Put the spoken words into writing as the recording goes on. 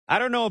I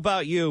don't know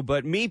about you,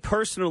 but me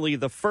personally,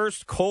 the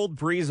first cold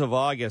breeze of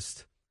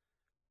August,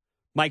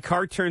 my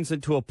car turns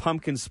into a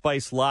pumpkin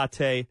spice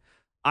latte.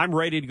 I'm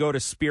ready to go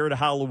to Spirit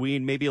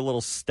Halloween, maybe a little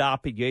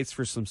stop at Yates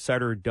for some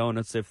cider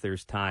donuts if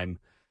there's time.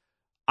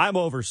 I'm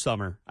over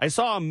summer. I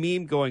saw a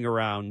meme going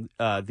around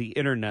the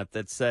internet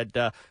that said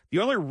the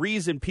only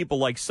reason people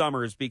like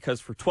summer is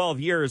because for 12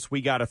 years we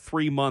got a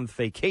 3-month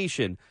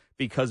vacation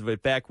because of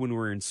it back when we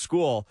were in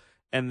school,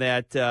 and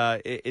that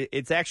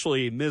it's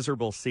actually a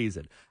miserable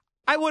season.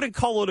 I wouldn't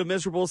call it a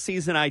miserable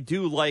season. I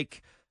do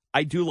like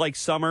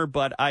summer,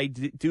 but I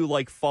do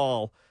like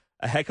fall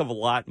a heck of a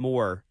lot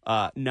more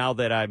now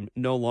that I'm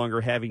no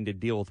longer having to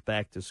deal with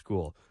back to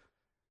school.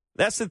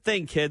 That's the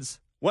thing, kids.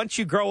 Once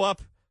you grow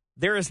up,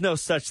 there is no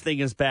such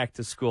thing as back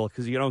to school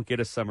because you don't get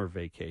a summer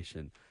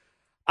vacation.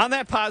 On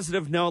that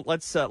positive note,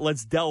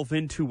 let's delve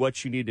into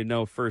what you need to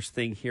know first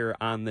thing here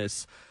on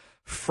this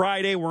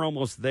Friday. We're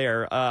almost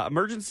there.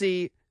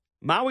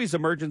 Maui's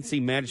Emergency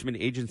Management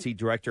Agency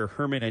Director,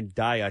 Herman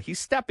Andaya, he's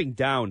stepping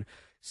down,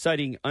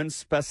 citing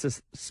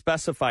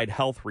unspecified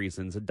health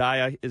reasons.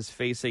 Andaya is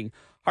facing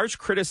harsh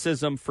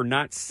criticism for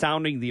not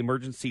sounding the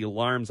emergency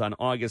alarms on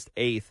August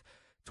 8th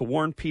to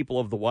warn people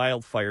of the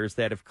wildfires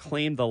that have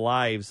claimed the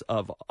lives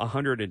of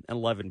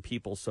 111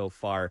 people so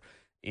far,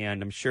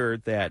 and I'm sure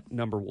that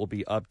number will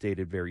be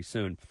updated very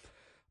soon.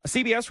 A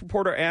CBS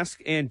reporter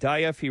asked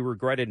Andaya if he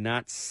regretted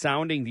not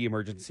sounding the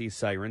emergency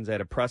sirens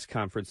at a press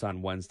conference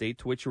on Wednesday,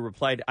 to which he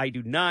replied, "I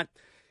do not."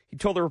 He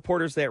told the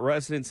reporters that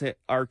residents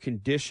are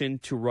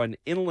conditioned to run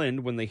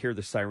inland when they hear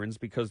the sirens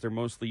because they're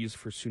mostly used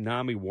for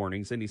tsunami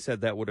warnings, and he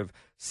said that would have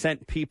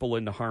sent people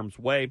into harm's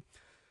way.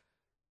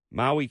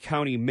 Maui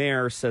County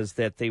Mayor says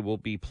that they will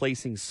be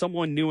placing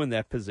someone new in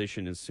that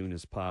position as soon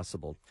as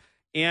possible.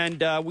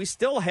 And we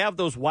still have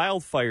those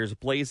wildfires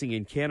blazing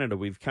in Canada.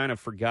 We've kind of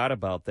forgot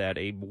about that.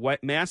 A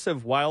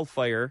massive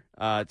wildfire.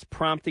 It's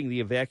prompting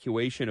the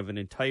evacuation of an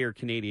entire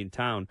Canadian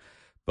town.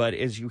 But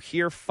as you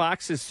hear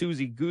Fox's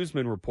Susie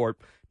Guzman report,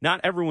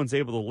 not everyone's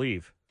able to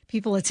leave.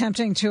 People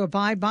attempting to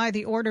abide by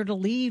the order to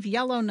leave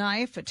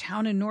Yellowknife, a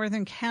town in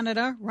northern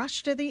Canada,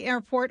 rushed to the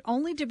airport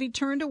only to be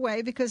turned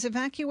away because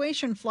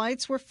evacuation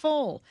flights were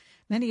full.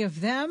 Many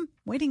of them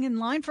waiting in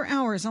line for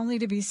hours only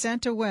to be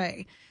sent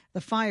away. The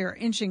fire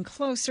inching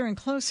closer and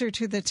closer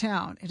to the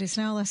town. It is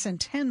now less than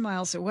 10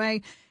 miles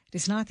away. It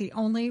is not the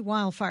only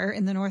wildfire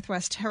in the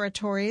Northwest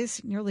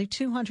Territories. Nearly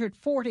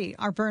 240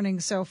 are burning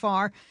so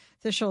far.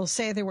 Officials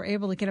say they were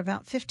able to get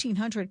about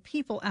 1,500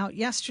 people out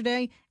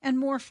yesterday, and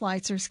more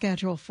flights are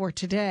scheduled for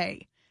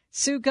today.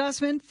 Sue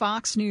Guzman,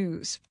 Fox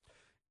News.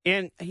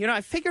 And,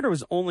 I figured it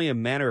was only a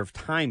matter of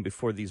time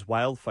before these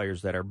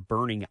wildfires that are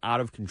burning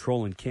out of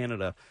control in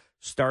Canada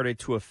started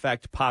to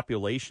affect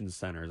population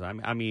centers.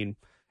 I mean,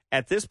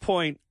 at this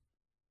point,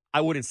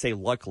 I wouldn't say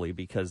luckily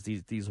because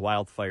these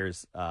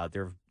wildfires,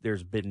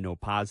 there's been no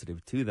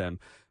positive to them.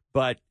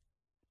 But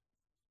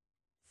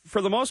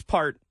for the most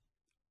part,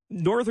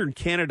 northern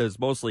Canada is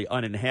mostly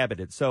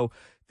uninhabited. So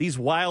these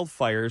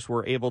wildfires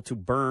were able to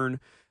burn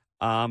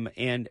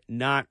and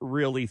not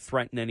really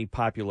threaten any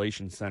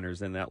population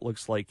centers. And that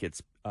looks like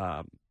it's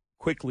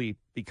quickly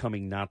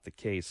becoming not the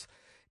case.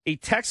 A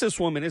Texas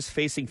woman is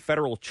facing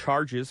federal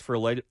charges for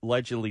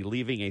allegedly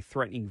leaving a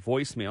threatening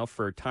voicemail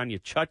for Tanya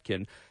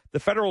Chutkin.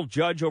 The federal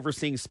judge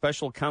overseeing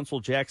special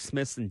counsel Jack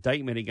Smith's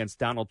indictment against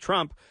Donald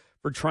Trump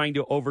for trying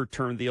to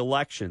overturn the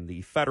election,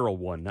 the federal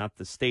one, not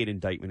the state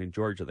indictment in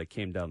Georgia that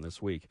came down this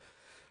week.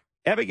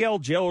 Abigail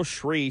Jo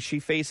Shree,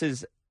 she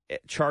faces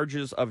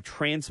charges of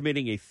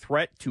transmitting a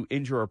threat to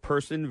injure a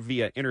person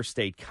via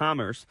interstate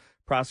commerce.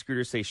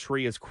 Prosecutors say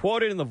Shree is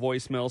quoted in the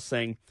voicemail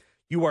saying,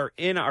 "You are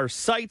in our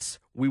sights.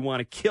 We want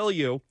to kill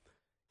you.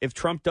 If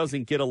Trump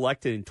doesn't get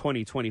elected in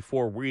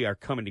 2024, we are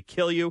coming to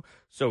kill you.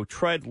 So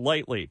tread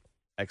lightly."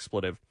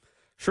 Expletive.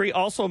 Shree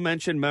also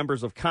mentioned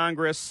members of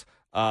Congress,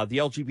 the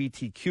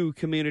LGBTQ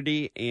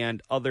community,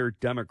 and other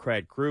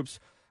Democrat groups.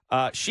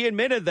 She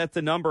admitted that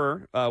the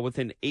number with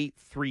an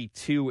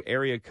 832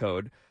 area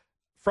code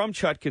from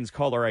Chutkin's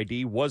caller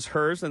ID was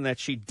hers and that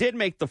she did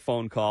make the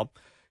phone call.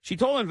 She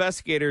told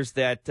investigators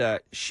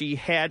that she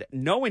had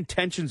no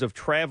intentions of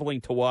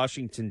traveling to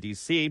Washington,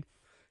 D.C.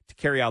 to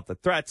carry out the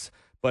threats,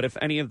 but if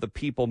any of the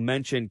people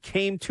mentioned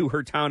came to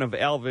her town of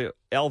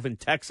Alvin,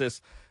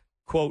 Texas,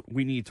 quote,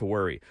 "we need to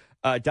worry."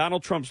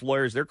 Donald Trump's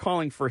lawyers, they're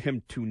calling for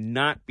him to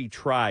not be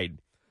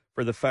tried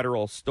for the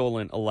federal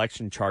stolen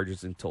election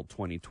charges until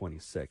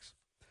 2026.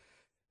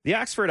 The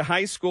Oxford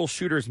High School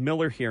shooter's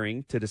Miller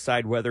hearing to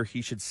decide whether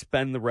he should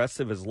spend the rest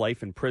of his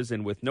life in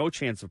prison with no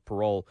chance of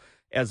parole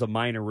as a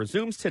minor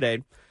resumes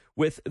today,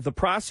 with the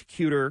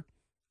prosecutor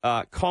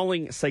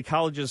calling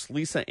psychologist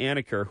Lisa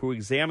Anaker, who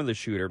examined the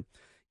shooter,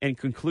 and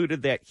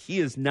concluded that he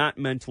is not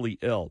mentally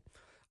ill.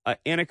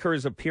 Anaker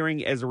is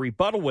appearing as a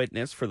rebuttal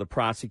witness for the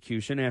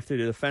prosecution after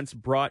the defense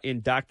brought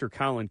in Dr.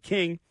 Colin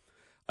King,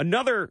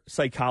 another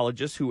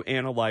psychologist who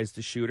analyzed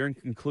the shooter and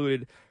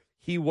concluded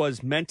he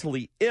was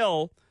mentally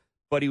ill,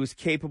 but he was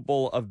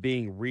capable of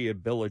being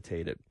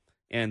rehabilitated,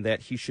 and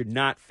that he should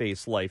not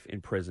face life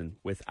in prison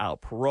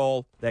without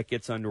parole. That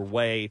gets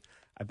underway,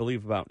 I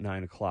believe about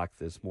 9 o'clock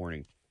this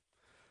morning.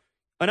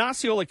 An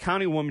Osceola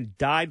County woman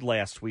died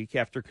last week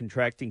after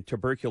contracting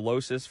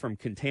tuberculosis from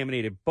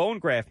contaminated bone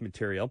graft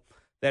material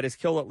that has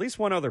killed at least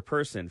one other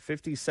person.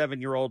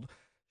 57-year-old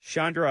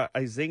Chandra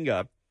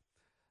Izinga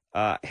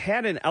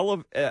had an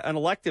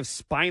elective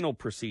spinal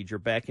procedure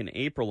back in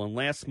April, and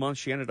last month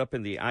she ended up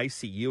in the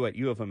ICU at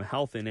U of M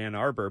Health in Ann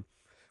Arbor,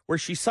 where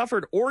she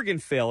suffered organ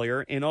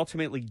failure and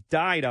ultimately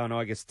died on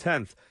August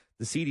 10th.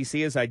 The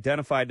CDC has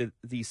identified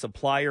the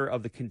supplier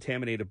of the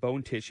contaminated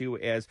bone tissue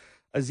as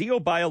Azeo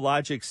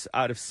Biologics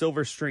out of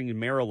Silver Springs,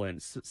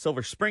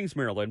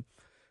 Maryland,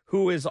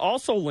 who is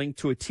also linked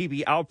to a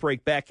TB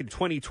outbreak back in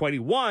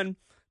 2021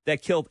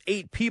 that killed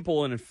 8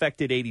 people and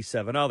infected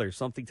 87 others.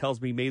 Something tells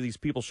me maybe these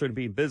people shouldn't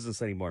be in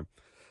business anymore.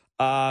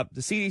 The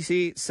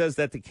CDC says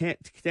that the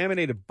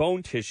contaminated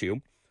bone tissue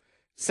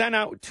sent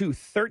out to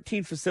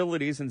 13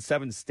 facilities in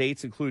 7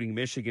 states, including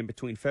Michigan,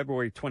 between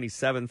February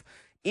 27th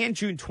and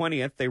June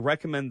 20th. They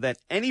recommend that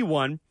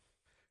anyone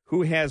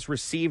who has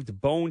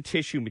received bone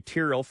tissue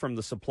material from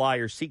the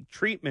supplier seek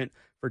treatment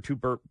for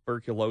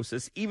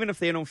tuberculosis, even if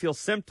they don't feel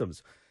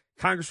symptoms.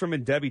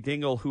 Congresswoman Debbie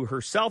Dingell, who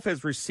herself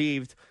has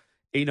received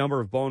a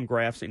number of bone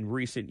grafts in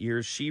recent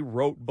years, she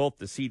wrote both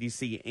the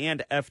CDC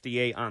and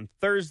FDA on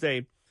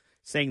Thursday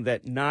saying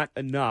that not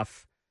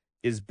enough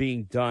is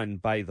being done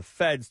by the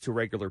feds to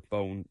regular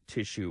bone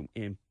tissue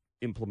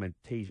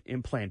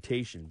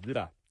implantation.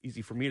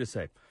 Easy for me to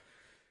say.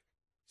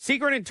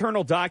 Secret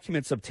internal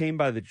documents obtained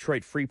by the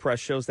Detroit Free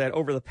Press shows that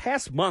over the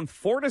past month,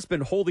 Ford has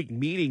been holding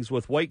meetings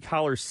with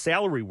white-collar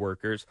salary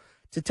workers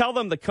to tell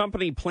them the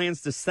company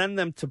plans to send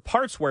them to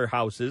parts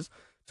warehouses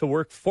to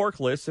work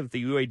forklifts if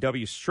the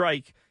UAW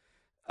strike.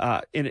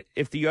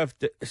 If the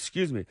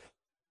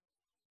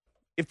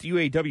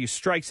UAW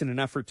strikes in an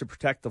effort to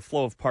protect the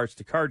flow of parts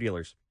to car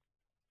dealers.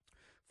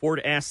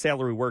 Ford asked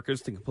salary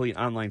workers to complete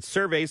online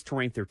surveys to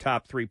rank their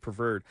top 3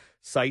 preferred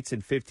sites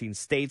in 15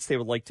 states they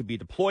would like to be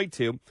deployed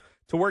to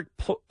work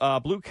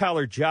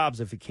blue-collar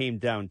jobs if it came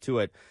down to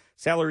it.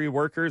 Salary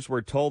workers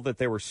were told that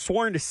they were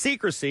sworn to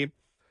secrecy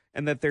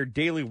and that their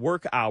daily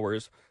work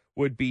hours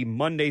would be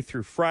Monday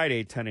through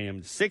Friday, 10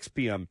 a.m. to 6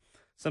 p.m.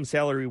 Some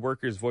salary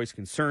workers voiced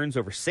concerns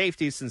over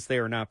safety since they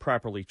are not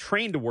properly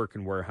trained to work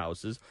in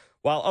warehouses,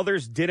 while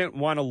others didn't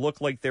want to look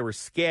like they were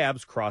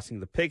scabs crossing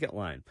the picket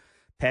line.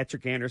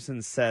 Patrick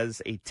Anderson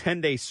says a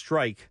 10-day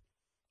strike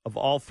of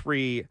all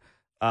 3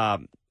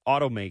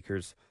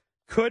 automakers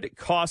could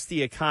cost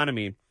the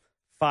economy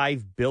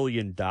 $5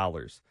 billion.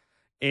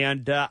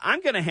 And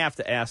I'm going to have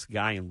to ask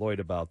Guy and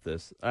Lloyd about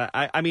this.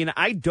 I mean,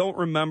 I don't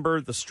remember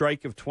the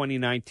strike of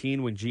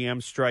 2019 when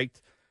GM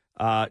striked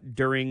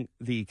during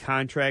the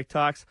contract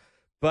talks.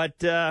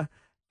 But I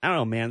don't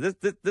know, man.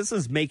 This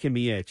is making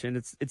me itch, and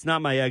it's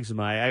not my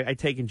eczema. I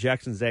take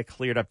injections that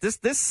cleared up. This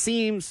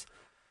seems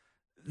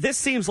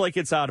like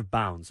it's out of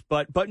bounds.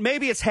 But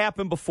maybe it's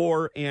happened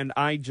before, and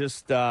I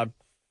just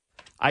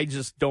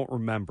don't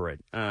remember it.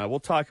 We'll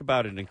talk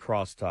about it in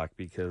crosstalk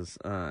because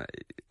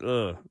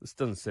this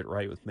doesn't sit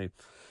right with me.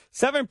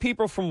 7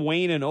 people from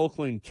Wayne and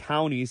Oakland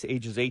counties,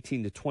 ages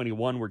 18 to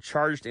 21, were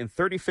charged in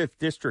 35th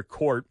District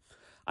Court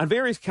on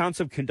various counts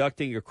of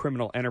conducting a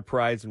criminal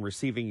enterprise and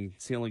receiving and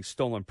concealing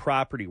stolen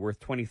property worth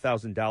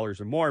 $20,000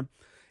 or more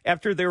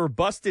after they were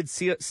busted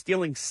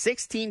stealing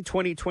 16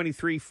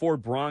 2023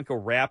 Ford Bronco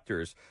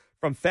Raptors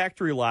from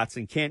factory lots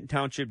in Canton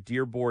Township,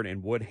 Dearborn,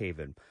 and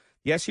Woodhaven.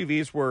 The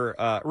SUVs were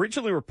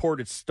originally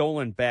reported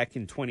stolen back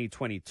in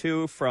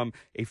 2022 from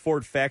a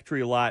Ford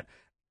factory lot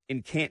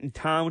in Canton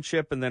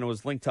Township, and then it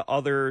was linked to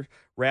other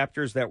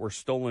Raptors that were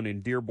stolen in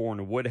Dearborn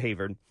and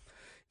Woodhaven.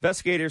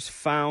 Investigators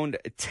found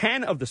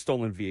 10 of the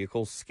stolen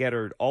vehicles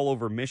scattered all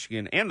over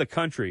Michigan and the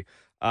country.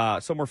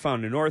 Some were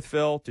found in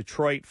Northville,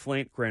 Detroit,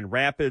 Flint, Grand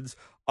Rapids.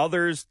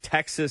 Others,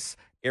 Texas,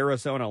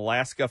 Arizona,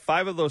 Alaska.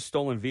 5 of those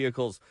stolen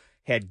vehicles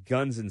had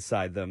guns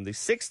inside them. The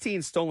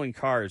 16 stolen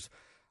cars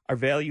are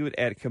valued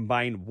at a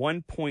combined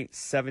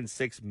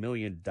 $1.76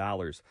 million.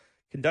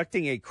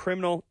 Conducting a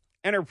criminal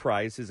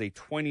enterprise is a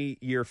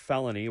 20-year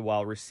felony,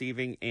 while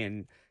receiving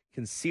and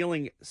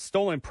concealing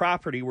stolen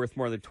property worth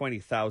more than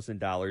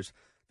 $20,000.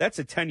 That's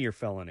a 10-year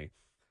felony.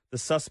 The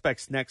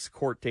suspect's next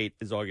court date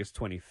is August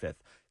 25th.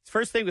 It's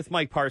First Thing with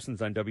Mike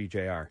Parsons on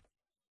WJR.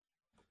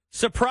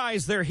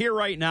 Surprise, they're here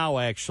right now,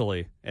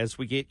 actually, as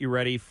we get you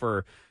ready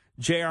for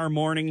JR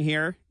Morning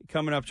here,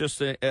 coming up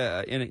just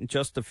in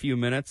just a few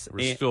minutes.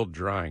 We're still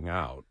drying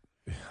out.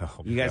 Oh,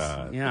 you guys,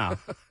 God. yeah.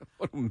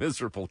 What a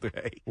miserable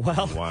day.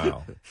 Well,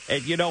 wow.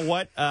 And you know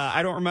what?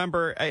 I don't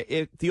remember.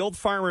 The Old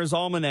Farmer's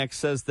Almanac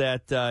says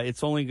that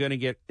it's only going to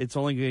get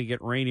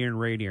rainier and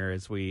rainier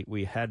as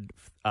we head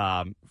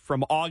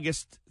from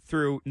August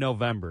through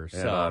November. And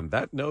so on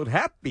that note,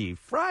 happy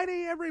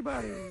Friday,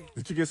 everybody.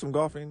 Did you get some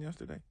golf in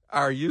yesterday?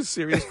 Are you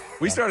serious?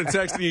 We started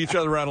texting each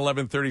other around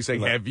 11:30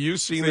 saying, have you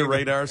seen the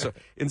radar? So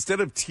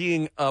instead of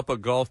teeing up a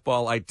golf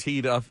ball, I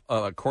teed up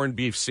a corned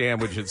beef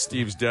sandwich at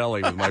Steve's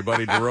Deli with my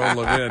buddy Jerome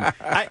Levin,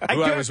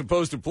 who I was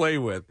supposed to play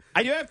with.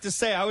 I do have to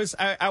say, I was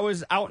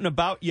out and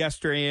about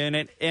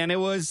yesterday, and it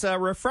was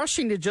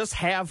refreshing to just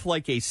have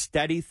like a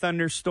steady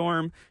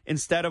thunderstorm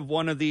instead of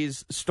one of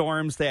these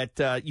storms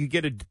that you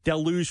get a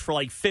deluge for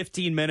like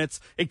 15 minutes,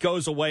 it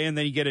goes away, and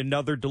then you get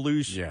another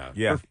deluge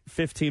for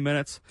 15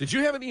 minutes. Did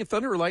you have any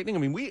thunder or lightning? I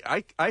mean,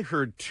 I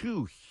heard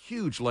 2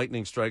 huge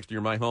lightning strikes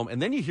near my home,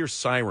 and then you hear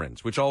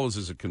sirens, which always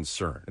is a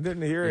concern. I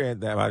didn't hear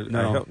that. I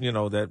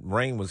that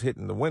rain was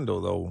hitting the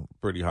window, though,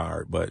 pretty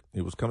hard, but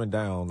it was coming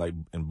down like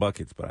in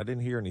buckets, but I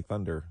didn't hear any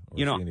thunder or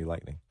see any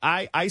lightning.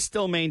 I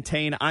still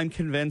maintain, I'm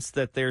convinced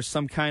that there's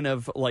some kind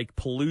of like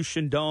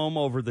pollution dome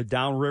over the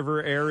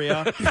downriver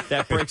area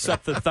that breaks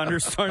up the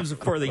thunderstorms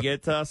before they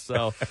get to us.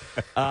 So,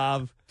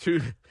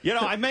 Too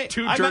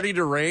dirty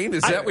to rain?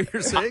 Is that what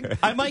you're saying?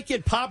 I might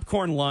get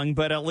popcorn lung,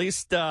 but at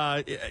least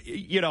my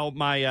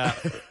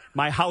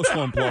house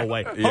won't blow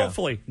away. Yeah.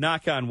 Hopefully,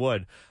 knock on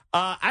wood.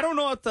 I don't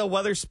know what the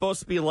weather's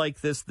supposed to be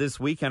like this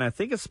weekend. I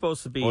think it's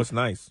supposed to be. Oh, it's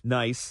nice.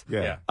 Nice.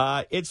 Yeah.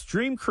 It's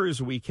Dream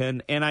Cruise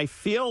weekend, and I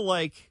feel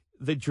like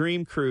the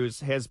Dream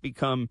Cruise has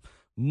become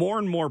more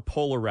and more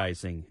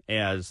polarizing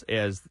as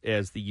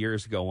the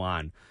years go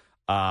on.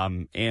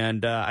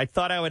 And I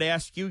thought I would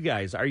ask you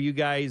guys: Are you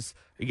guys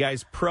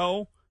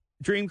pro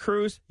Dream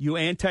Cruise? You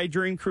anti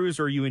Dream Cruise,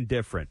 or are you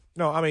indifferent?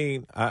 No, I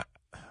mean I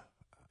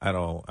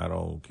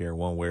don't care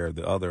one way or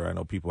the other. I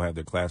know people have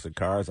their classic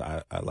cars.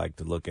 I like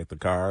to look at the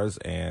cars,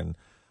 and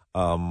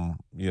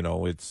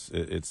it's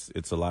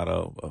a lot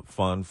of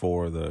fun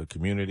for the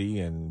community,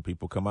 and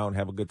people come out and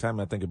have a good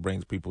time. I think it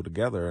brings people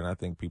together, and I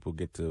think people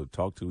get to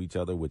talk to each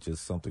other, which is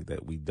something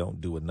that we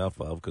don't do enough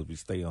of because we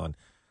stay on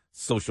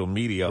social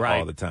media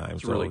all the time.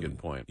 That's a really good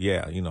point.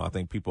 Yeah, I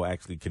think people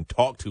actually can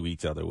talk to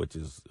each other, which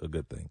is a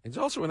good thing. It's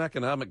also an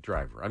economic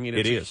driver. I mean,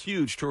 it's a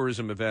huge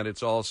tourism event.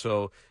 It's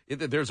also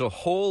there's a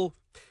whole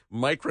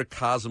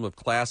microcosm of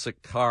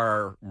classic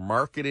car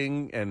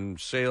marketing and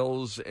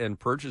sales and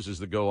purchases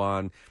that go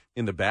on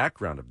in the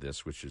background of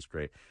this, which is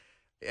great.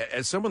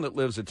 As someone that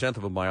lives a tenth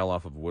of a mile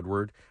off of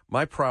Woodward,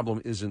 my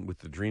problem isn't with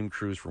the Dream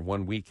Cruise for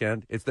one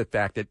weekend. It's the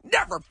fact that it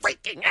never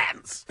freaking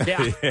ends.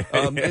 Yeah.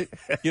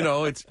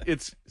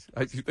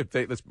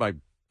 That's my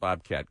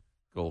Bobcat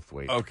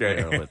Goldthwait.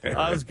 Okay.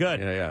 That was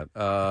good. Yeah.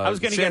 I was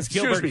going to guess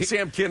Gilbert.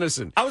 Sam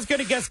Kinnison. I was going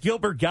to guess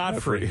Gilbert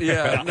Godfrey.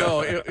 Yeah, no,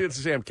 it's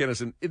Sam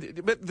Kinnison.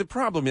 But the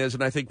problem is,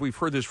 and I think we've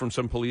heard this from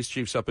some police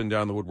chiefs up and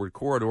down the Woodward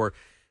corridor,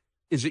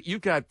 is that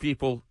you've got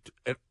people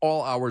at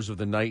all hours of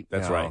the night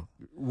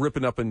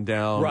ripping up and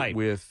down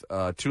with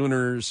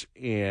tuners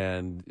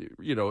and,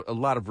 a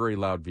lot of very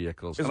loud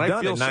vehicles. It's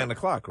done at 9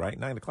 o'clock, right?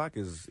 9 o'clock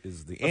is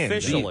the end.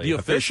 Officially. The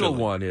official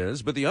one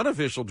is, but the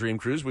unofficial Dream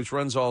Cruise, which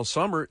runs all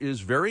summer,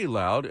 is very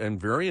loud and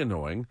very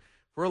annoying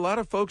for a lot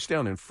of folks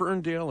down in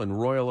Ferndale and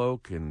Royal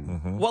Oak.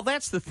 And Well,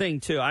 that's the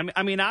thing, too.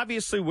 I mean,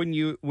 obviously, when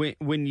you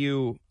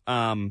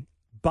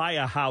buy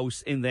a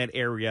house in that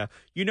area,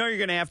 you're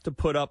going to have to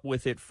put up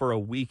with it for a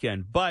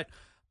weekend. But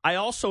I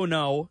also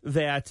know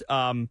that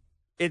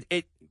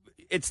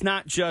it's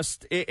not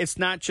just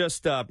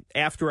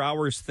after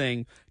hours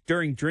thing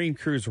during Dream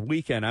Cruise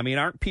weekend. I mean,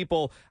 aren't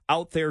people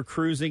out there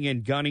cruising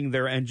and gunning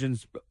their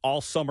engines all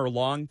summer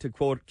long, to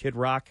quote Kid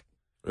Rock?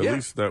 At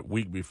least the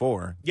week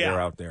before they're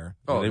out there.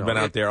 They've been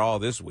out there all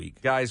this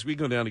week. Guys, we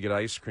go down to get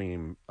ice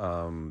cream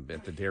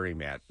at the Dairy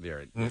Mat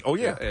there.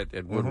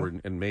 At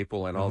Woodward and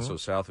Maple, and also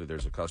south of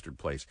there's a custard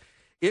place.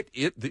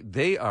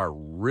 They are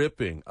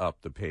ripping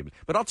up the pavement.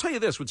 But I'll tell you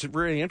this, what's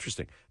very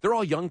interesting. They're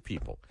all young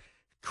people.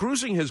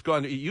 Cruising has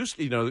gone. It used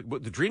to,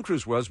 what the Dream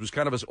Cruise was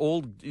kind of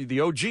the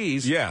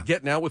OGs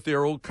getting out with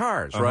their old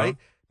cars, right?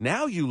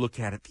 Now you look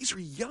at it, these are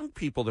young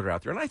people that are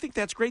out there, and I think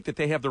that's great that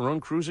they have their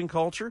own cruising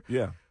culture.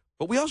 Yeah.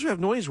 But we also have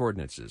noise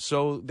ordinances,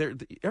 so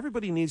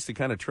everybody needs to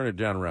kind of turn it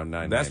down around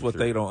 9. That's what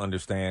they don't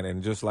understand,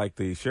 and just like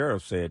the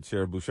sheriff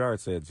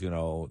Bouchard said,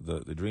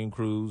 the Dream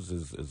Cruise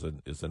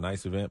is a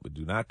nice event, but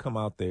do not come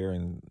out there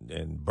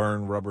and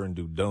burn rubber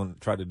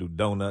and try to do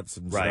donuts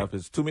and stuff.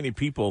 There's too many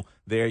people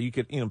there. You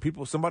could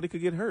somebody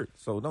could get hurt,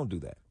 so don't do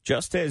that.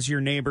 Just as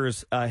your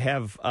neighbors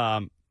have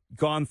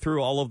gone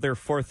through all of their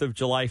 4th of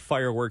July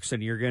fireworks,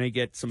 and you're going to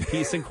get some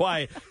peace and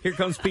quiet. Here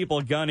comes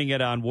people gunning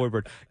it on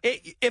Woodward.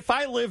 If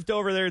I lived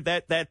over there,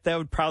 that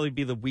would probably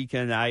be the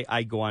weekend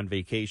I go on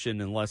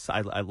vacation, unless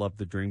I love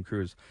the Dream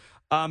Cruise.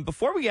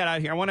 Before we get out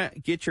of here, I want to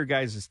get your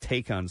guys'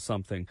 take on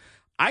something.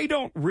 I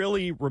don't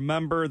really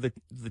remember the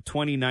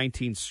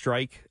 2019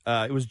 strike.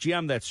 It was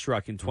GM that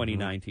struck in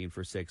 2019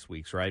 for 6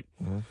 weeks, right?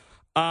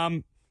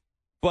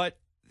 But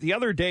the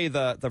other day,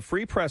 the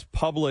Free Press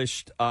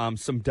published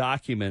some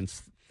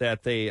documents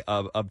that they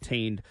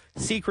obtained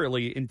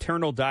secretly,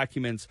 internal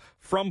documents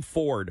from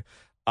Ford,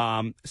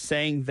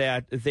 saying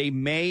that they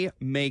may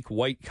make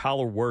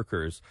white-collar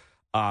workers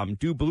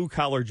do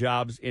blue-collar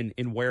jobs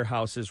in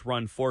warehouses,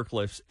 run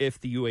forklifts if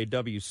the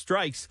UAW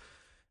strikes.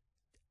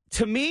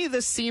 To me,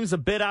 this seems a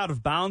bit out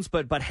of bounds,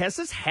 but has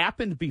this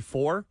happened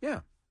before?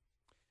 Yeah.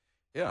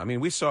 Yeah, I mean,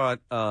 we saw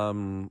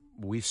it.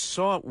 We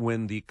saw it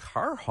when the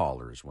car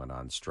haulers went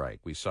on strike.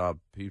 We saw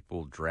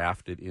people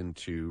drafted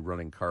into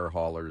running car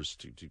haulers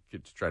to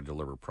try to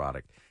deliver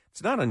product.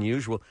 It's not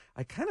unusual.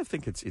 I kind of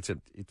think it's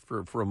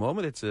for a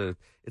moment it's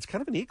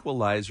kind of an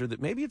equalizer that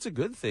maybe it's a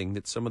good thing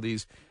that some of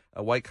these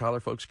white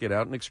collar folks get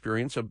out and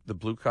experience the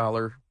blue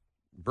collar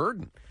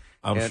burden.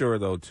 I'm sure,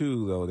 though,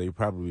 they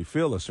probably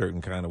feel a certain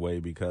kind of way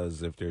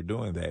because if they're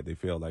doing that, they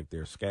feel like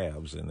they're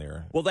scabs and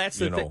they're that's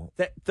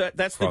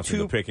that's crossing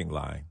the the picking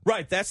line.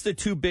 Right, that's the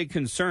two big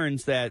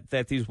concerns that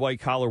these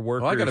white collar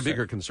workers. Well, I got a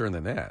bigger concern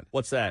than that.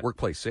 What's that?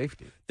 Workplace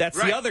safety. That's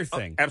right. the other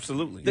thing.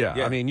 Absolutely.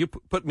 Yeah, I mean, you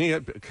put me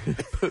behind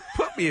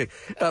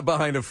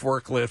a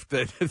forklift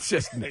that it's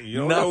just you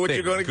don't know what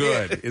you're nothing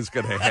gonna good is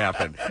going to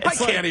happen. I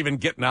can't even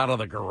get out of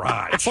the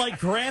garage. It's like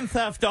Grand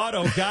Theft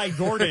Auto Guy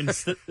Gordon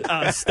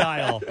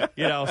style.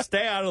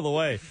 Stay out of the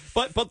way.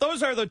 But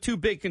those are the two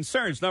big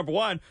concerns. Number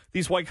one,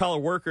 these white collar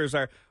workers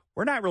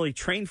we're not really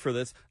trained for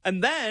this,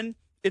 and then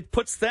it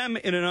puts them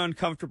in an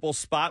uncomfortable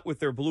spot with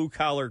their blue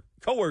collar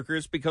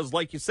coworkers because,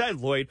 like you said,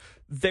 Lloyd,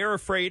 they're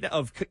afraid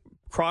of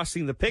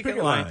crossing the picket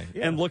line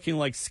and looking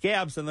like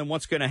scabs. And then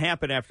what's going to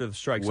happen after the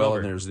strike's over? Well,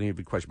 and there's the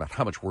big question about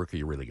how much work are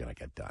you really going to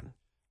get done?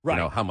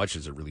 Right. How much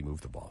does it really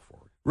move the ball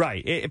forward?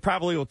 Right. It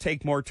probably will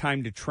take more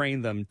time to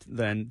train them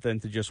than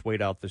to just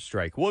wait out the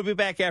strike. We'll be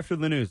back after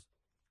the news.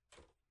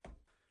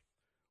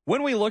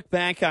 When we look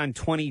back on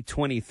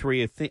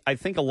 2023, I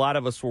think a lot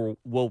of us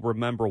will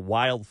remember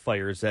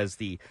wildfires as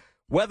the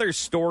weather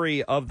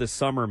story of the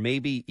summer,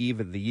 maybe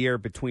even the year,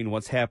 between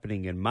what's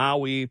happening in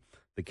Maui,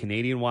 the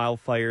Canadian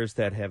wildfires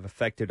that have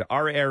affected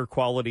our air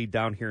quality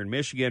down here in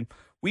Michigan.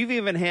 We've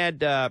even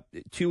had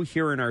two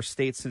here in our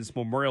state since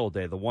Memorial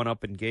Day, the one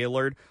up in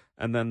Gaylord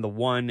and then the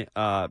one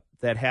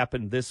that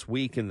happened this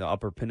week in the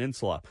Upper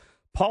Peninsula.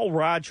 Paul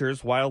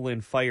Rogers,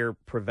 wildland fire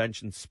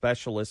prevention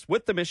specialist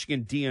with the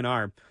Michigan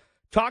DNR,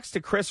 talks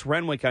to Chris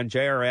Renwick on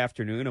JR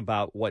Afternoon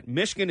about what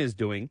Michigan is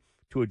doing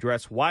to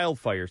address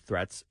wildfire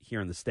threats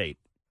here in the state.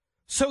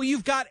 So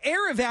you've got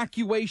air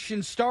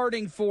evacuation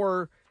starting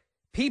for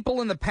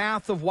people in the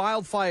path of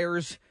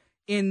wildfires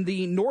in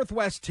the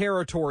Northwest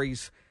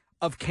Territories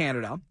of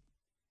Canada.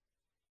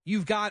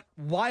 You've got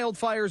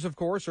wildfires, of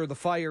course, or the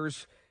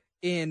fires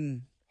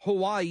in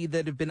Hawaii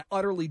that have been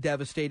utterly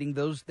devastating.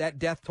 That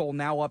death toll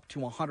now up to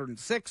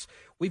 106.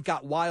 We've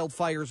got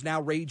wildfires now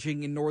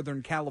raging in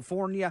Northern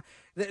California.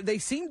 They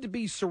seem to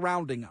be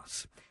surrounding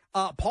us.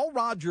 Paul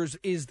Rogers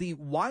is the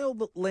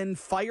wildland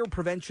fire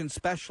prevention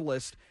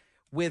specialist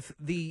with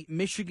the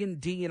Michigan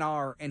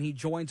DNR, and he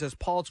joins us.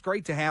 Paul, it's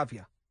great to have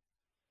you.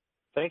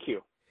 Thank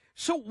you.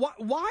 So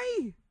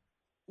why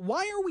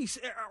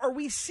are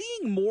we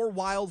seeing more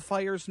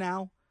wildfires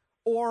now?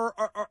 Or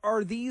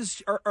are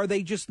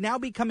they just now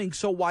becoming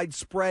so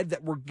widespread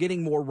that we're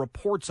getting more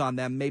reports on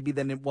them maybe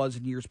than it was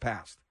in years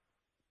past?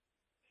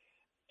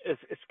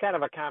 It's kind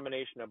of a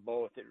combination of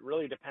both. It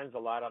really depends a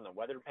lot on the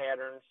weather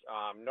patterns.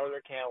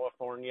 Northern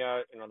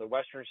California, the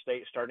western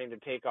states starting to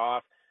take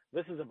off.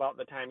 This is about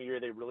the time of year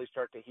they really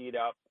start to heat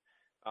up.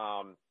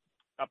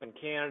 Up in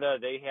Canada,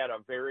 they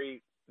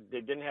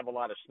didn't have a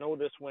lot of snow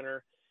this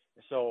winter.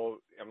 So,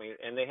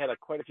 and they had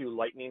quite a few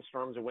lightning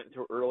storms that went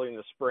through early in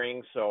the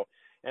spring. So,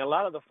 and a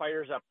lot of the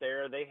fires up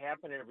there, they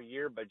happen every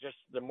year, but just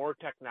the more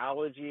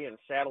technology and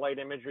satellite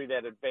imagery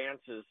that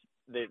advances,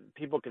 that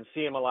people can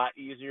see them a lot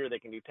easier. They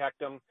can detect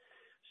them.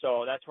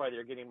 So that's why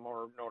they're getting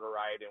more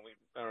notoriety.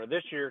 And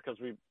this year, because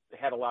we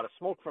had a lot of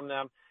smoke from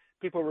them,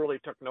 people really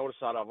took notice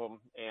out of them.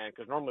 And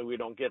because normally we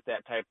don't get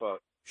that type of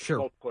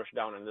smoke push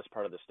down in this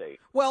part of the state.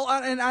 Well,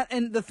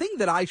 and the thing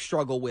that I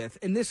struggle with,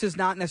 and this is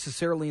not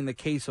necessarily in the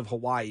case of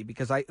Hawaii,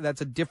 because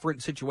that's a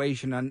different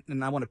situation,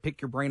 and I want to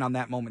pick your brain on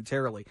that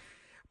momentarily.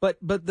 But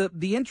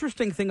the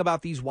interesting thing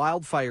about these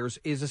wildfires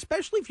is,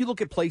 especially if you look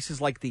at places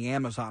like the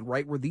Amazon,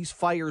 right, where these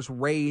fires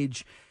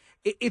rage,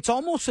 it's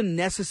almost a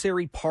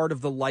necessary part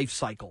of the life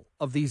cycle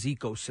of these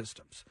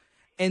ecosystems.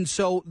 And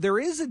so there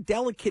is a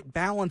delicate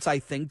balance, I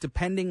think,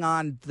 depending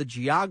on the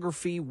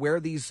geography,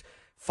 where these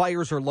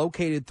fires are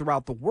located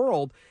throughout the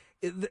world.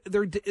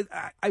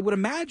 I would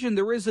imagine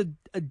there is a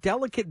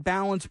delicate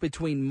balance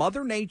between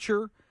Mother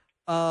Nature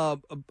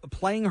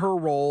playing her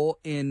role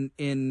in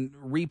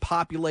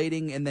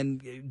repopulating and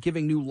then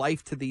giving new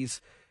life to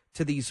these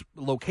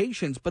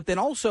locations, but then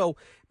also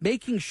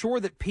making sure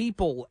that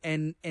people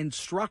and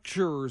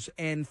structures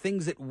and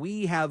things that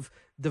we have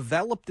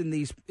developed in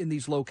these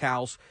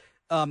locales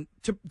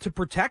to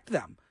protect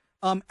them.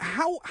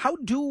 How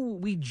do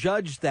we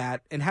judge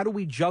that, and how do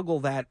we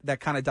juggle that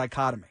kind of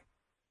dichotomy?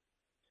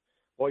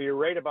 Well, you're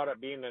right about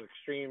it being an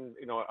extreme,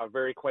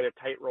 quite a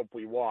tightrope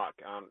we walk.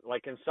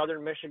 Like in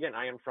southern Michigan,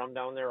 I am from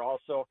down there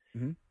also.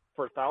 Mm-hmm.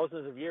 For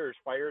thousands of years,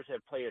 fires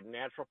have played a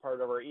natural part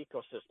of our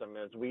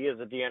ecosystem. As we as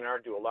the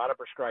DNR do a lot of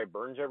prescribed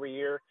burns every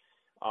year.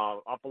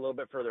 Up a little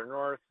bit further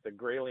north, the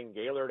Grayling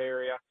Gaylord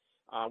area,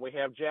 we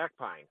have jack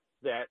pine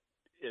that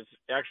is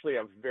actually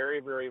a very,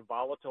 very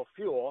volatile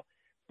fuel,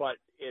 but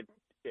it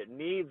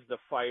needs the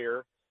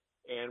fire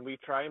and we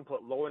try and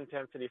put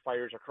low-intensity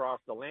fires across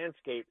the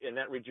landscape, and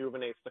that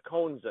rejuvenates the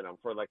cones in them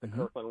for like the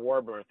Kirkland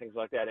warbler and things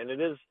like that. And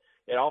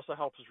it also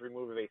helps us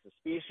remove invasive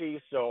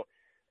species. So,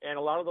 and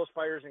a lot of those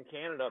fires in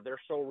Canada,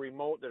 they're so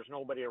remote, there's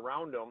nobody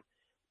around them.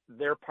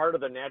 They're part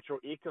of the natural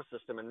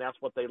ecosystem, and that's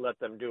what they let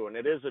them do. And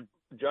it is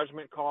a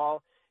judgment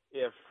call.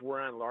 If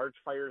we're on large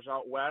fires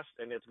out west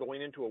and it's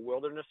going into a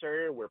wilderness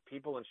area where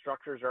people and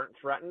structures aren't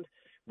threatened,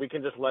 we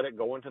can just let it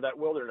go into that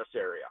wilderness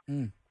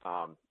area.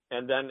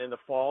 And then in the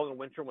fall and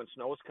winter, when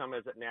snows come,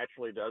 as it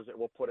naturally does, it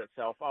will put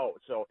itself out.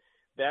 So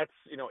that's,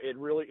 it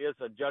really is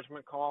a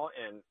judgment call,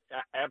 and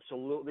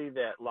absolutely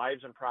that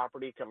lives and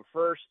property come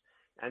first.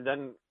 And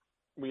then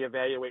we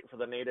evaluate for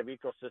the native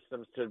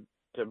ecosystems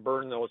to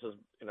burn those as,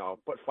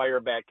 put fire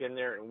back in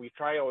there. And we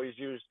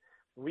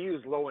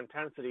use low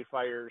intensity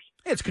fires.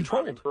 It's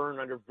controlled. And burn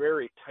under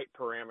very tight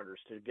parameters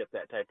to get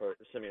that type of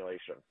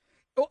simulation.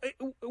 Well,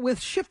 with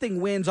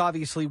shifting winds,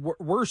 obviously,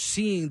 we're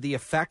seeing the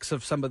effects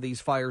of some of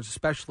these fires,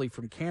 especially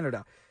from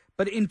Canada.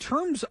 But in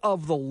terms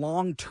of the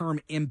long-term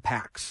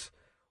impacts,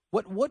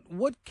 what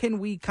can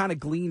we kind of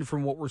glean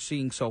from what we're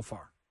seeing so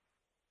far?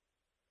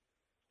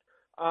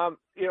 The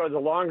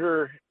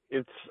longer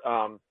it's,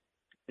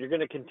 you're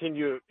going to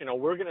continue,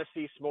 we're going to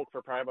see smoke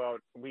for probably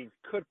we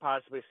could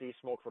possibly see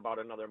smoke for about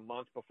another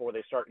month before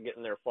they start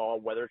getting their fall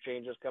weather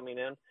changes coming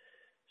in.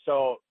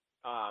 So,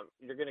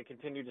 you're going to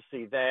continue to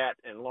see that.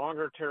 And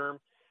longer term,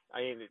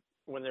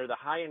 when they're the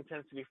high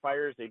intensity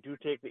fires, they do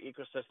take the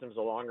ecosystems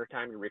a longer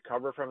time to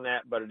recover from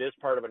that, but it is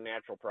part of a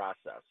natural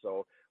process.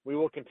 So we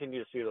will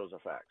continue to see those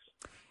effects.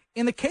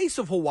 In the case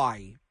of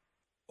Hawaii,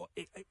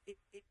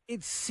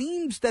 it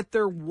seems that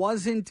there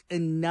wasn't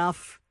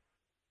enough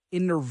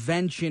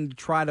intervention to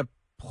try to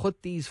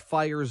put these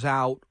fires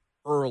out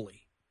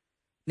early.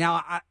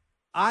 Now,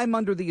 I'm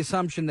under the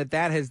assumption that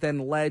has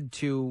then led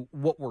to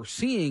what we're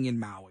seeing in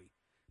Maui.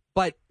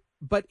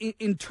 But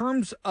in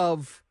terms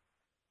of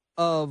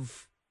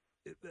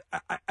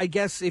I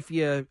guess if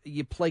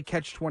you play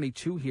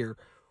catch-22 here,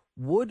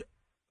 would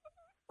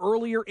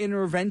earlier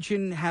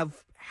intervention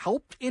have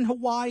helped in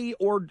Hawaii,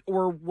 or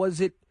was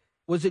it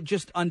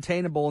just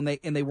untenable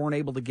and they weren't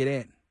able to get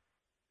in?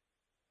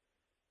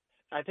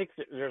 I think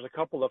there's a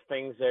couple of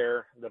things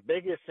there. The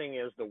biggest thing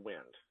is the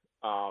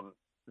wind.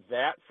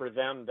 That for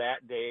them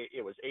that day,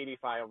 it was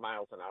 85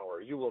 miles an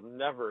hour. You will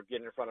never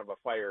get in front of a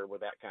fire with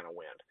that kind of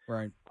wind.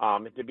 Right.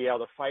 To be able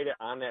to fight it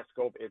on that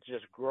scope, it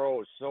just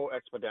grows so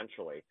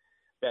exponentially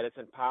that it's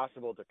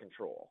impossible to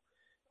control,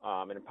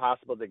 and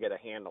impossible to get a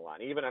handle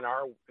on. Even in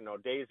our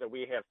days that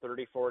we have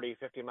 30, 40,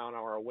 50 mile an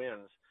hour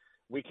winds,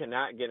 we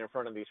cannot get in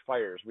front of these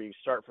fires. We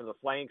start from the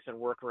flanks and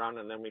work around,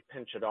 and then we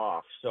pinch it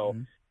off. So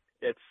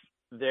it's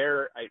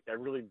there. I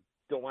really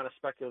don't want to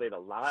speculate a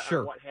lot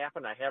on what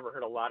happened. I haven't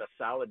heard a lot of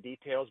solid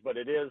details, but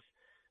it is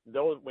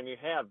those, when you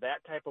have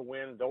that type of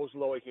wind, those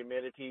low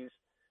humidities,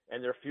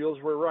 and their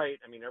fuels were right.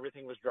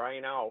 Everything was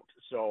drying out,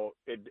 so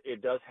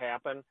it does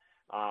happen.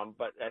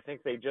 But I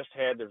think they just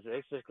had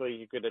basically,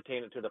 you could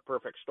attain it to the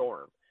perfect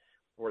storm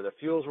where the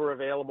fuels were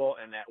available,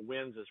 and that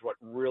winds is what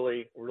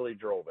really, really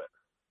drove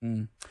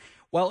it.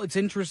 Well, it's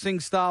interesting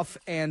stuff,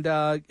 and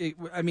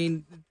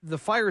the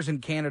fires in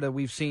Canada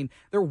we've seen,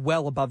 they're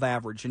well above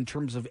average in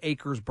terms of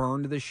acres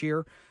burned this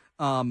year.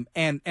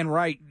 And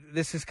right,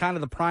 this is kind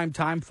of the prime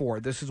time for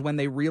it. This is when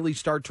they really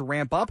start to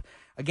ramp up.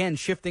 Again,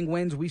 shifting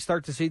winds, we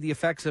start to see the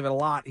effects of it a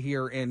lot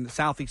here in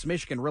southeast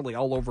Michigan, really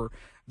all over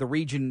the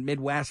region,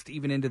 Midwest,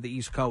 even into the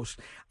East Coast.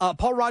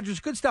 Paul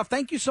Rogers, good stuff.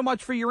 Thank you so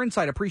much for your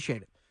insight.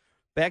 Appreciate it.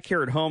 Back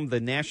here at home, the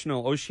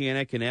National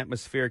Oceanic and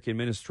Atmospheric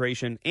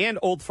Administration and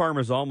Old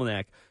Farmer's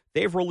Almanac,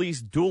 they've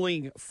released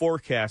dueling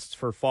forecasts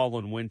for fall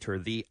and winter.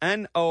 The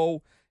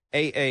NOAA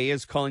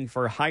is calling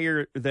for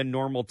higher than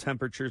normal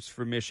temperatures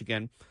for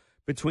Michigan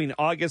between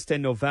August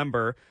and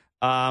November.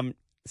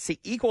 See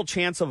equal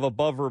chance of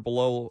above or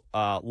below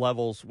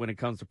levels when it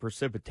comes to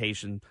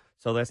precipitation,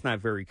 so that's not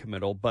very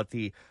committal. But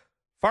the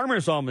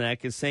Farmer's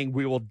Almanac is saying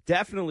we will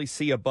definitely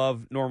see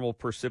above normal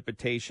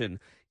precipitation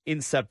in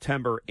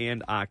September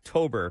and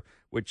October,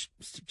 which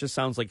just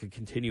sounds like a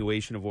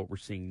continuation of what we're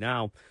seeing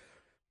now.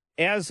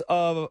 As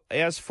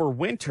for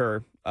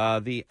winter,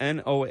 the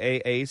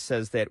NOAA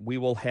says that we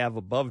will have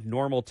above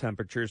normal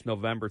temperatures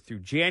November through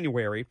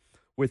January,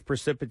 with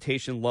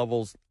precipitation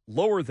levels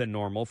lower than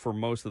normal for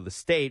most of the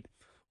state,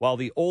 while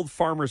the Old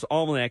Farmer's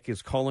Almanac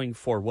is calling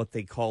for what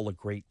they call a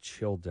great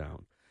chill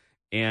down.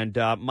 And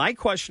my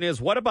question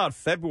is, what about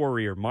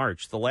February or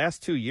March? The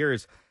last 2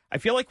 years, I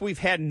feel like we've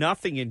had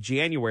nothing in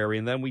January,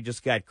 and then we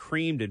just got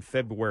creamed in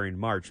February and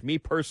March. Me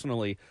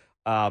personally,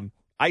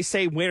 I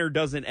say winter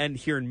doesn't end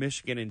here in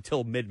Michigan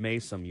until mid-May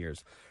some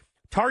years.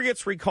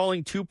 Target's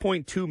recalling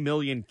 2.2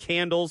 million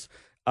candles.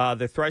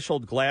 The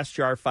threshold glass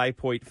jar,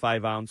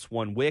 5.5 ounce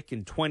one wick,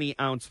 and 20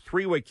 ounce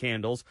 3-wick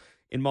candles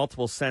in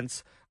multiple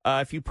scents.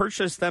 If you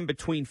purchase them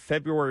between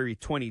February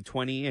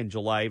 2020 and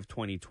July of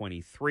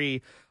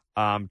 2023,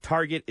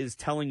 Target is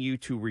telling you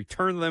to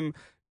return them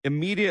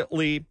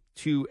immediately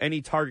to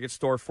any Target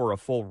store for a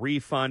full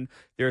refund.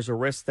 There's a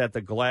risk that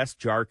the glass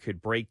jar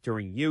could break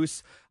during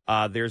use.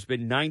 There's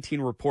been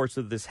 19 reports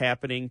of this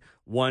happening,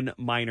 one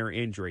minor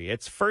injury.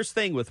 It's First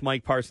Thing with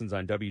Mike Parsons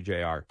on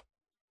WJR.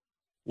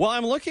 Well,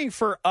 I'm looking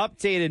for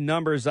updated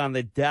numbers on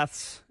the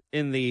deaths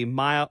in the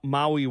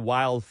Maui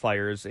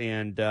wildfires,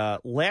 and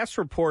last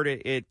report,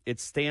 it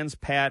stands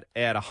pat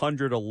at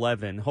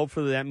 111.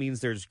 Hopefully that means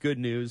there's good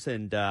news,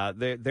 and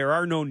there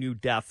are no new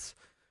deaths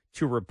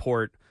to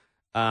report.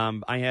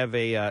 I have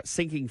a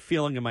sinking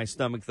feeling in my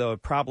stomach, though.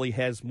 It probably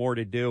has more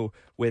to do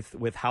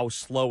with how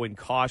slow and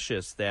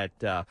cautious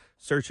that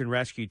search and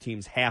rescue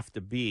teams have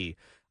to be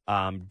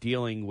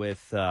dealing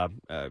with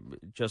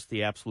just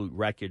the absolute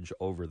wreckage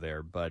over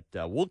there. But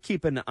we'll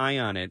keep an eye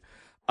on it.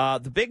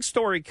 The big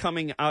story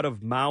coming out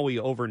of Maui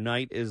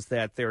overnight is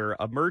that their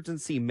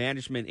emergency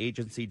management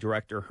agency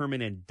director,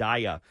 Herman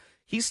Andaya,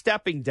 he's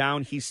stepping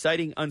down. He's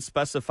citing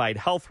unspecified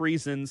health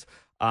reasons.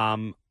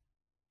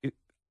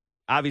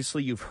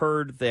 Obviously, you've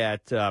heard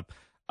that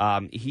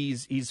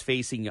he's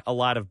facing a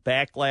lot of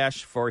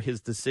backlash for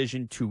his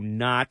decision to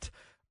not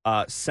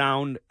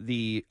sound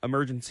the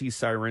emergency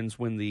sirens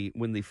when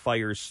the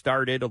fires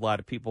started. A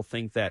lot of people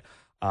think that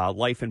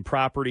life and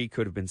property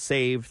could have been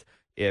saved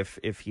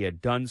if he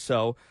had done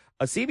so.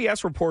 A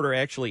CBS reporter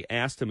actually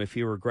asked him if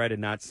he regretted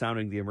not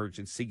sounding the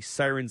emergency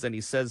sirens, and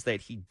he says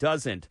that he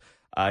doesn't.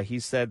 He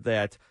said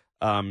that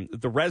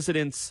the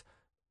residents.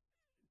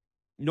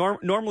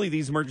 Normally,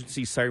 these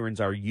emergency sirens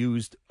are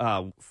used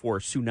for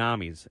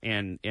tsunamis,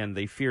 and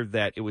they feared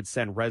that it would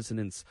send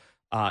residents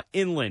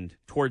inland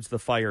towards the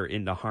fire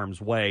into harm's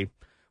way.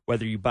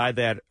 Whether you buy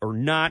that or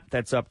not,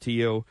 that's up to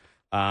you.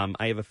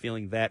 I have a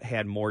feeling that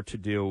had more to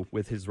do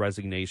with his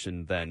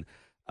resignation than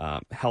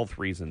health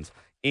reasons.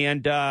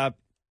 And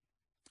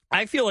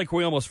I feel like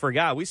we almost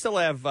forgot. We still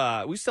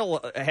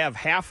have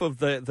half of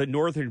the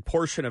northern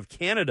portion of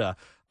Canada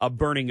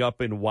burning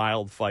up in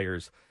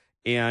wildfires,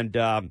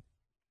 and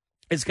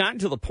it's gotten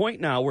to the point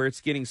now where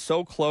it's getting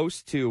so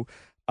close to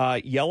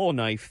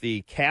Yellowknife,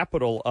 the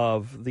capital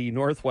of the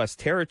Northwest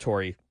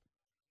Territory,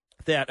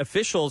 that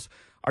officials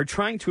are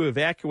trying to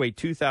evacuate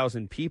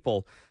 2,000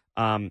 people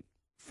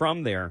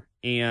from there.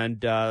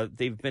 And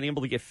they've been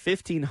able to get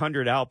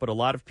 1,500 out, but a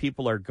lot of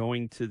people are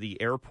going to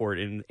the airport,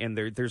 and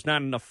there's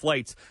not enough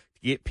flights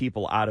to get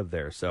people out of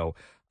there. So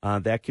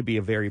that could be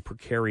a very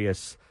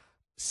precarious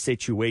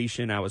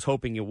situation. I was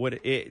hoping it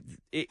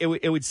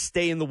would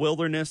stay in the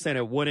wilderness and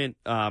it wouldn't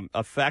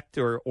affect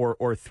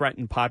or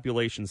threaten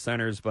population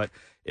centers, but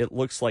it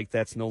looks like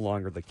that's no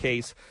longer the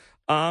case.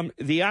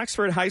 The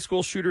Oxford High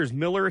School shooter's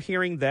Miller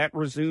hearing, that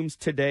resumes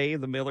today.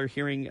 The Miller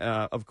hearing,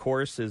 of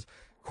course, is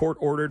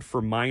court-ordered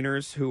for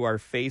minors who are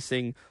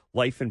facing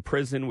life in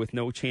prison with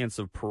no chance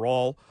of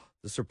parole.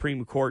 The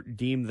Supreme Court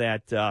deemed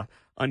that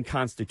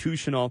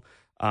unconstitutional.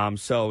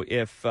 So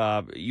if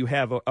you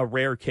have a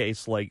rare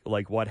case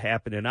like what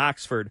happened in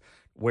Oxford,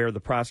 where the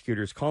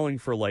prosecutor is calling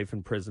for life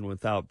in prison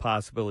without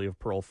possibility of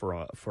parole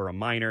for a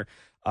minor,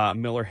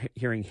 Miller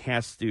hearing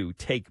has to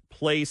take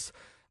place.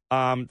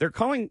 They're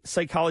calling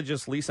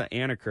psychologist Lisa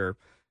Anaker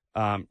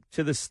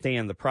to the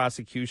stand, the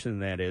prosecution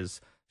that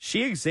is.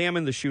 She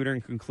examined the shooter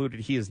and concluded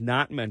he is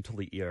not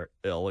mentally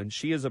ill, and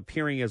she is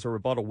appearing as a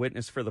rebuttal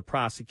witness for the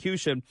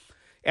prosecution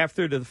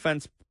after the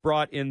defense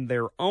brought in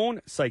their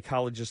own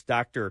psychologist,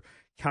 Dr.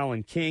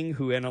 Colin King,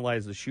 who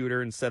analyzed the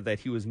shooter and said that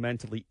he was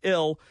mentally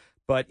ill,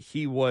 but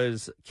he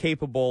was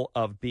capable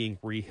of being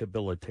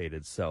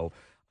rehabilitated. So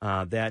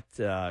that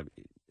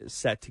is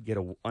set to get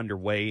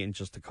underway in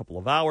just a couple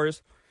of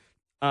hours.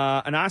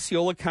 An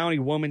Osceola County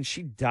woman,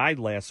 she died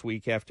last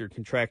week after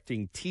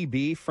contracting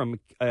TB from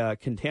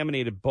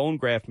contaminated bone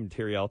graft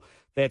material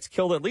that's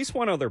killed at least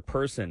one other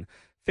person.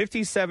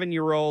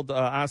 57-year-old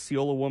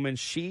Osceola woman,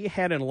 she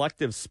had an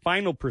elective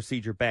spinal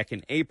procedure back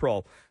in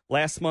April.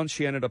 Last month,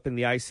 she ended up in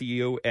the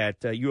ICU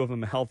at U of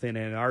M Health in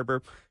Ann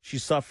Arbor. She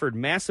suffered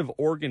massive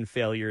organ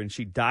failure, and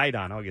she died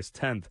on August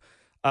 10th.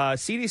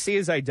 CDC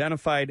has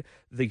identified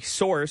the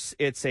source.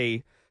 It's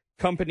a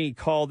company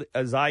called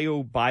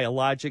Azayo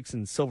Biologics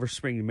in Silver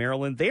Spring,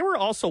 Maryland. They were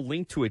also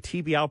linked to a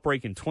TB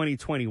outbreak in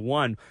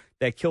 2021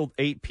 that killed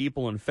 8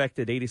 people and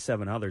infected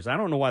 87 others. I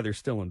don't know why they're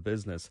still in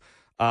business.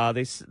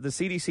 The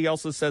CDC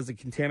also says the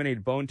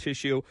contaminated bone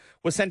tissue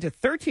was sent to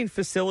 13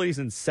 facilities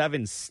in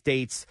 7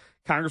 states.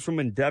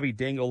 Congresswoman Debbie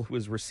Dingell, who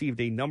has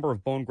received a number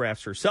of bone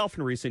grafts herself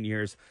in recent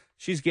years,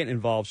 she's getting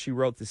involved. She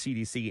wrote the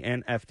CDC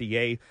and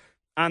FDA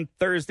on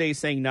Thursday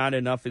saying not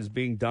enough is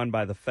being done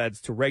by the feds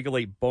to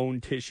regulate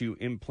bone tissue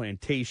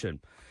implantation.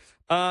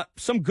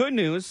 Some good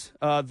news,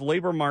 the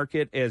labor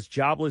market as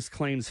jobless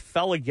claims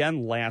fell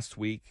again last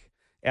week.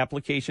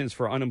 Applications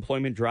for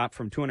unemployment dropped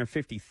from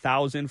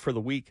 250,000 for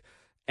the week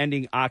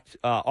ending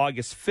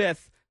August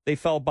 5th. They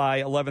fell by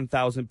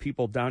 11,000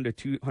 people down to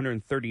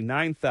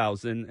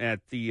 239,000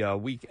 at the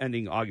week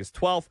ending August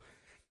 12th.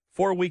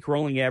 4-week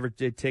rolling average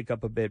did tick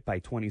up a bit by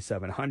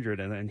 2,700.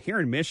 And then here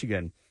in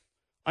Michigan,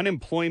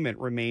 unemployment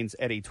remains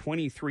at a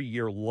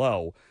 23-year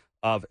low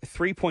of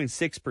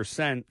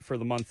 3.6% for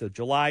the month of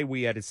July.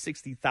 We added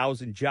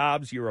 60,000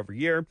 jobs year over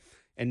year.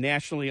 and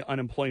nationally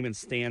unemployment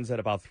stands at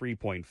about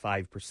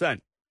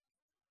 3.5%.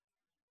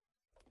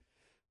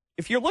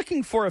 If you're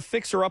looking for a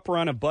fixer-upper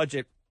on a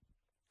budget,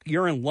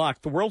 you're in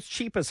luck. The world's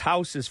cheapest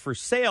house is for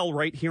sale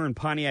right here in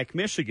Pontiac,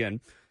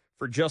 Michigan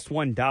for just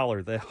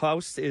 $1. The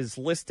house is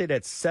listed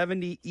at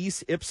 70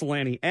 East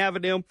Ypsilanti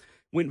Avenue.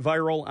 Went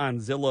viral on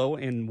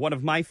Zillow and one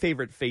of my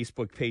favorite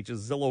Facebook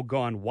pages, Zillow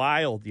Gone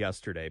Wild,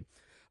 yesterday.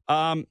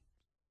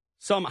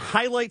 Some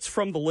highlights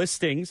from the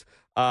listings.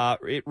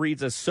 It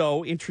reads as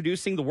so: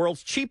 introducing the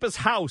world's cheapest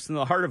house in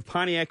the heart of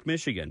Pontiac,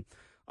 Michigan.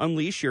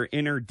 Unleash your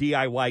inner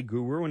DIY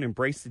guru and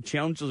embrace the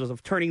challenges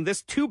of turning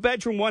this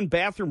 2-bedroom,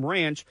 1-bathroom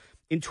ranch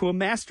into a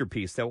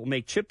masterpiece that will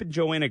make Chip and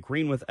Joanna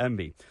green with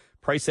envy.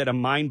 Priced at a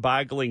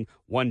mind-boggling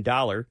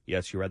 $1.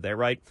 Yes, you read that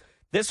right.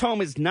 This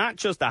home is not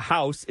just a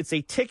house. It's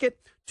a ticket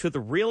to the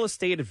real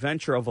estate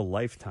adventure of a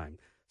lifetime.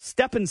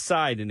 Step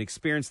inside and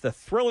experience the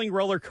thrilling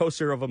roller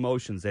coaster of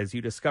emotions as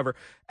you discover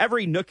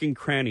every nook and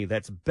cranny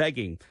that's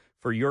begging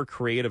for your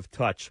creative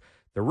touch.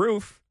 The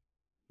roof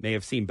may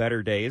have seen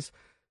better days,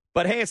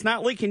 but hey, it's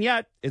not leaking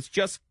yet. It's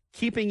just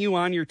keeping you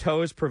on your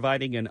toes,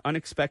 providing an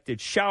unexpected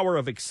shower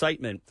of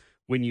excitement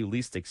when you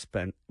least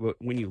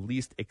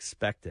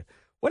expect it.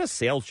 What a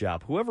sales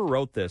job. Whoever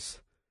wrote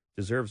this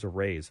deserves a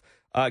raise.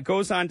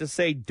 Goes on to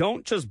say,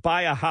 don't just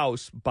buy a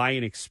house, buy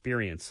an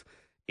experience.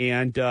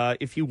 And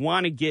if you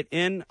want to get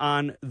in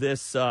on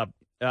this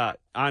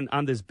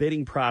on this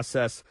bidding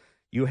process,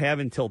 you have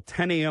until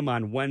 10 a.m.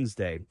 on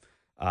Wednesday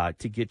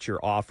to get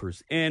your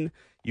offers in.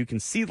 You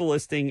can see the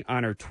listing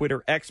on our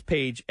Twitter X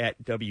page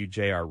at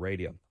WJR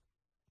Radio.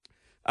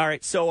 All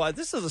right, so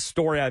this is a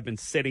story I've been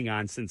sitting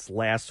on since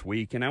last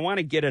week, and I want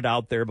to get it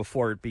out there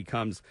before it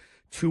becomes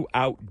too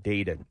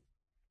outdated.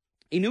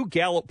 A new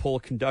Gallup poll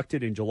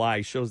conducted in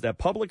July shows that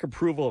public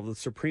approval of the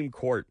Supreme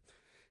Court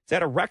is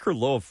at a record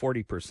low of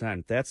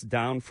 40%. That's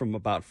down from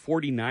about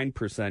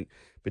 49%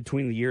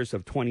 between the years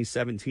of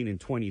 2017 and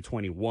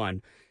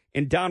 2021,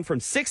 and down from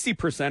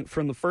 60%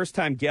 from the first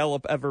time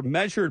Gallup ever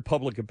measured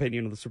public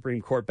opinion of the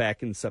Supreme Court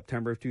back in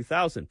September of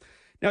 2000.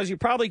 Now, as you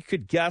probably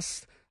could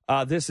guess,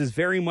 this is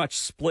very much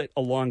split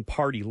along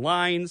party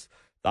lines.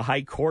 The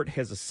High Court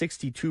has a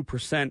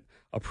 62%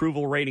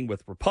 approval rating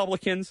with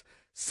Republicans,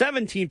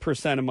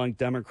 17% among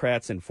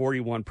Democrats, and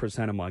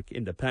 41% among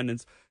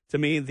independents. To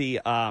me, the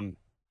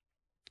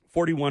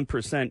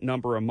 41%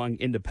 number among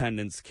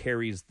independents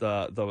carries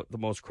the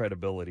most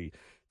credibility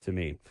to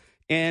me.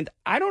 And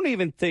I don't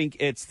even think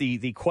it's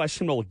the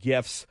questionable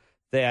gifts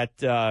that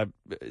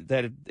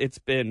it's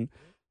been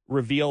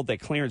revealed that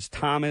Clarence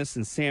Thomas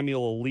and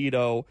Samuel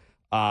Alito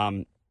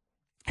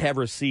have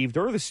received,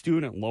 or the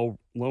student loan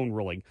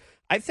ruling.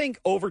 I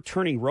think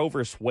overturning Roe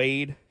versus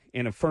Wade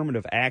and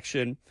affirmative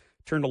action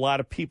turned a lot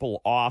of people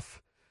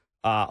off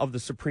of the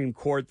Supreme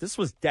Court. This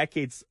was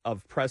decades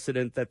of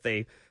precedent that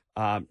they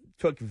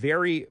took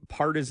very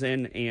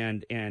partisan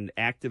and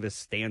activist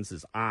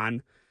stances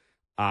on.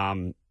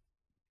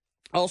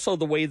 Also,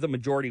 the way the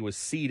majority was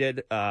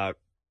seated.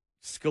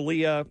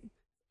 Scalia,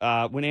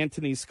 when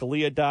Anthony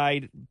Scalia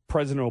died,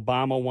 President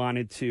Obama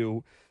wanted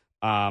to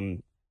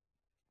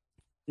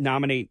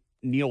nominate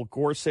Neil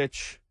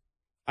Gorsuch.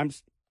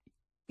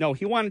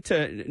 He wanted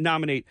to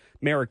nominate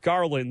Merrick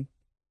Garland.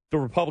 The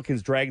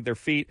Republicans dragged their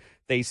feet.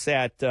 They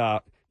sat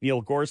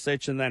Neil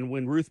Gorsuch, and then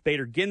when Ruth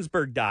Bader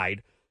Ginsburg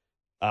died,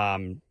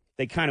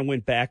 they kind of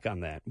went back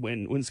on that.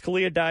 When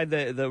Scalia died,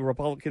 the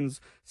Republicans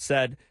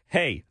said,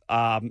 hey,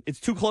 it's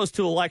too close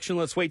to the election.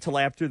 Let's wait till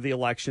after the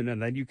election,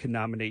 and then you can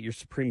nominate your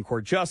Supreme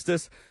Court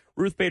justice.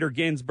 Ruth Bader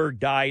Ginsburg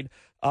died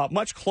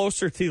much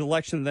closer to the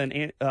election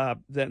than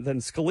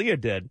Scalia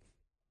did.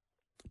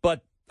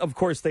 But, of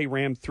course, they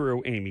rammed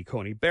through Amy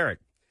Coney Barrett.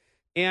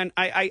 And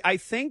I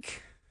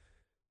think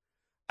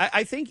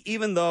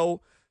even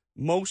though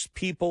most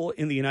people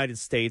in the United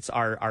States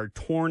are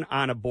torn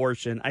on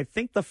abortion, I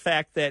think the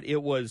fact that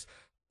it was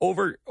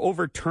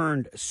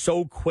overturned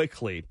so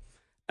quickly,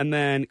 and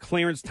then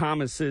Clarence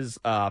Thomas's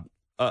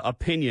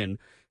opinion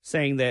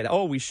saying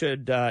that, we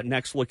should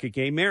next look at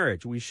gay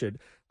marriage, we should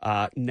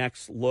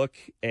next look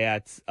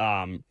at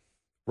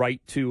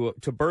right to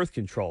birth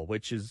control,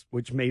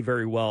 which may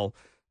very well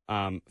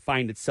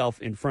find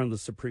itself in front of the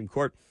Supreme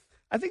Court.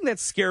 I think that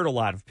scared a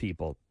lot of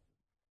people.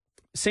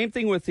 Same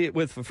thing with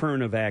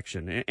affirmative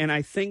action. And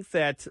I think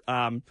that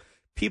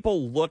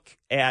people look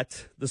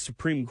at the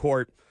Supreme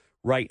Court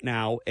right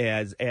now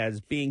as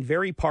being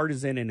very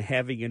partisan and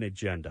having an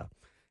agenda.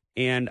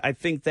 And I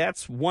think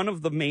that's one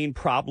of the main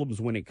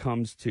problems when it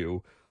comes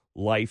to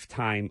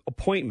lifetime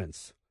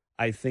appointments.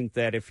 I think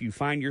that if you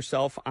find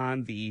yourself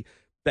on the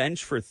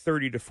bench for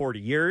 30 to 40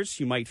 years,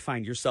 you might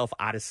find yourself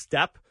out of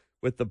step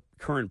with the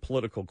current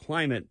political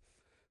climate.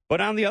 But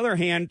on the other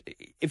hand,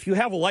 if you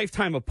have a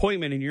lifetime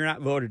appointment and you're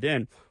not voted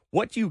in,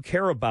 what do you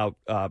care about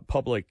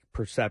public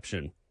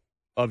perception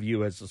of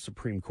you as a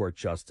Supreme Court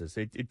justice?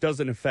 It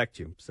doesn't affect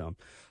you. So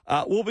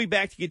we'll be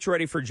back to get you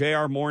ready for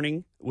JR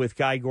Morning with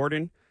Guy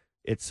Gordon.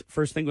 It's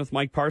First Thing with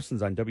Mike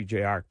Parsons on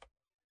WJR.